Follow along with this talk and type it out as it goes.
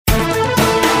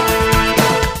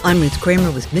I'm Ruth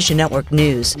Kramer with Mission Network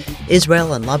News.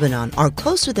 Israel and Lebanon are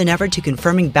closer than ever to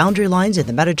confirming boundary lines in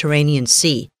the Mediterranean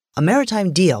Sea. A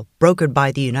maritime deal brokered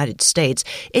by the United States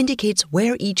indicates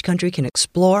where each country can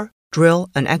explore,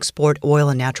 drill, and export oil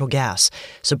and natural gas.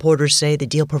 Supporters say the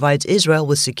deal provides Israel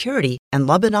with security and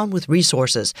Lebanon with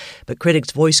resources, but critics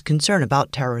voice concern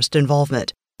about terrorist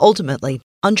involvement. Ultimately,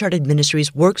 Uncharted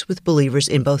Ministries works with believers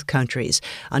in both countries.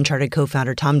 Uncharted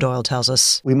co-founder Tom Doyle tells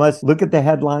us, we must look at the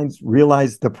headlines,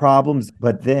 realize the problems,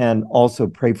 but then also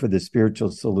pray for the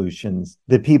spiritual solutions.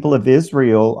 The people of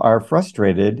Israel are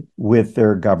frustrated with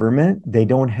their government. They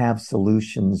don't have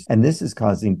solutions, and this is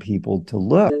causing people to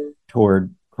look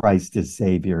toward Christ as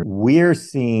Savior. We're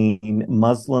seeing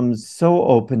Muslims so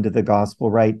open to the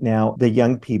gospel right now. The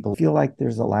young people feel like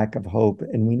there's a lack of hope,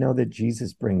 and we know that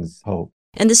Jesus brings hope.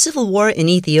 And the civil war in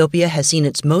Ethiopia has seen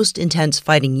its most intense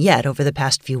fighting yet over the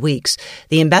past few weeks.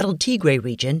 The embattled Tigray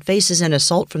region faces an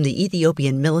assault from the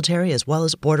Ethiopian military as well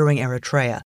as bordering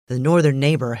Eritrea. The northern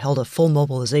neighbor held a full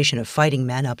mobilization of fighting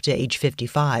men up to age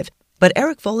 55. But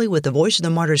Eric Foley with the Voice of the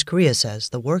Martyrs Korea says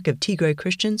the work of Tigray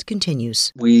Christians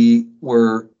continues. We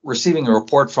were receiving a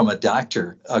report from a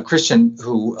doctor, a Christian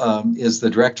who is the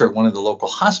director at one of the local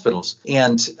hospitals.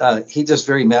 And he just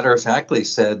very matter-of-factly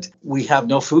said, we have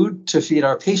no food to feed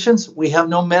our patients. We have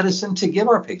no medicine to give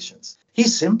our patients. He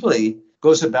simply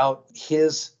goes about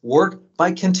his work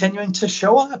by continuing to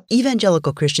show up.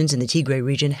 Evangelical Christians in the Tigray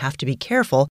region have to be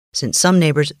careful since some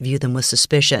neighbors view them with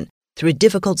suspicion. Through a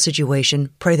difficult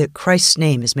situation, pray that Christ's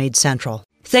name is made central.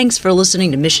 Thanks for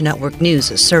listening to Mission Network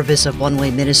News, a service of One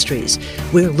Way Ministries.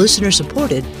 We're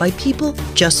listener-supported by people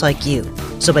just like you.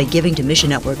 So by giving to Mission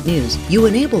Network News, you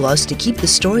enable us to keep the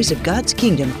stories of God's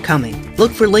kingdom coming.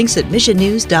 Look for links at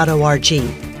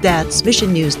missionnews.org. That's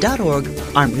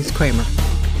missionnews.org. I'm Ruth Kramer.